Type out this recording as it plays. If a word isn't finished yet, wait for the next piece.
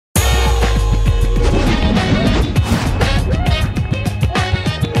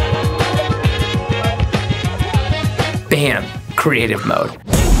creative mode.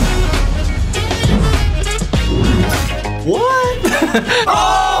 What?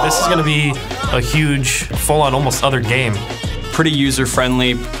 Oh! This is going to be a huge, full-on, almost other game. Pretty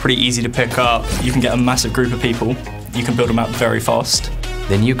user-friendly, pretty easy to pick up. You can get a massive group of people. You can build them out very fast.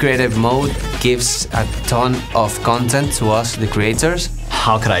 The new creative mode gives a ton of content to us, the creators.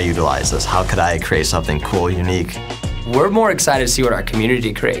 How could I utilize this? How could I create something cool, unique? We're more excited to see what our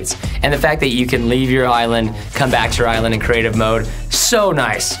community creates. And the fact that you can leave your island, come back to your island in creative mode, so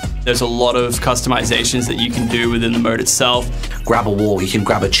nice. There's a lot of customizations that you can do within the mode itself. Grab a wall, you can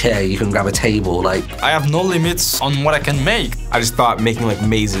grab a chair, you can grab a table, like. I have no limits on what I can make. I just thought making like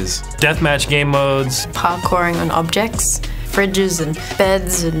mazes. Deathmatch game modes. Parkouring on objects, fridges and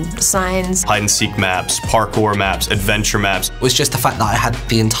beds and signs. Hide and seek maps, parkour maps, adventure maps. It was just the fact that I had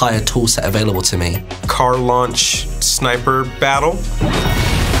the entire tool set available to me. Car launch sniper battle.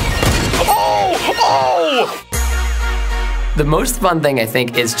 Oh! Oh! The most fun thing, I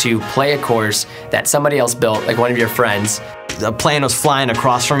think, is to play a course that somebody else built, like one of your friends. The plane was flying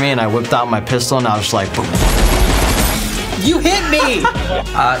across from me and I whipped out my pistol and I was just like, boom. You hit me!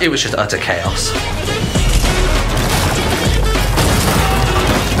 It was just utter chaos.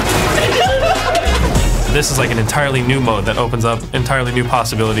 This is like an entirely new mode that opens up entirely new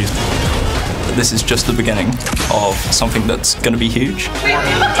possibilities. This is just the beginning of something that's going to be huge.